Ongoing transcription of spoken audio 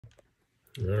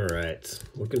All right,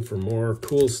 looking for more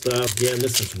cool stuff. Again,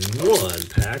 this is one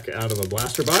pack out of a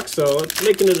blaster box, so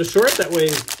making it a short. That way,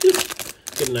 just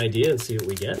get an idea and see what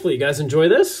we get. Hopefully you guys enjoy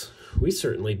this. We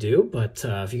certainly do, but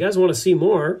if you guys want to see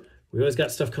more, we always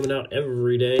got stuff coming out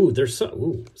every day. Ooh, there's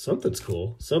something's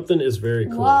cool. Something is very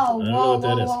cool. I don't know what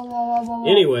that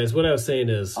is. Anyways, what I was saying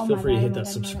is, feel free to hit that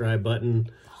subscribe button.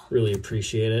 Really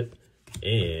appreciate it.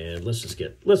 And let's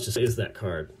just is that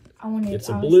card. It's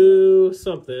a blue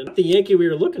something. Not the Yankee we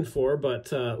were looking for,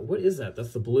 but what is that?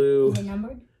 That's the blue. Is it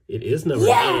numbered? It is numbered.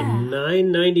 Yeah.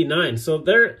 999. So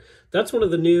that's one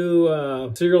of the new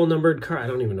serial numbered cards. I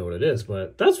don't even know what it is,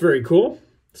 but that's very cool.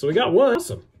 So we got one.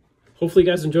 Awesome. Hopefully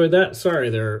you guys enjoyed that. Sorry,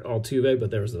 they're all too big,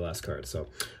 but there was the last card. So,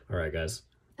 all right, guys.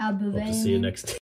 Hope to see you next time.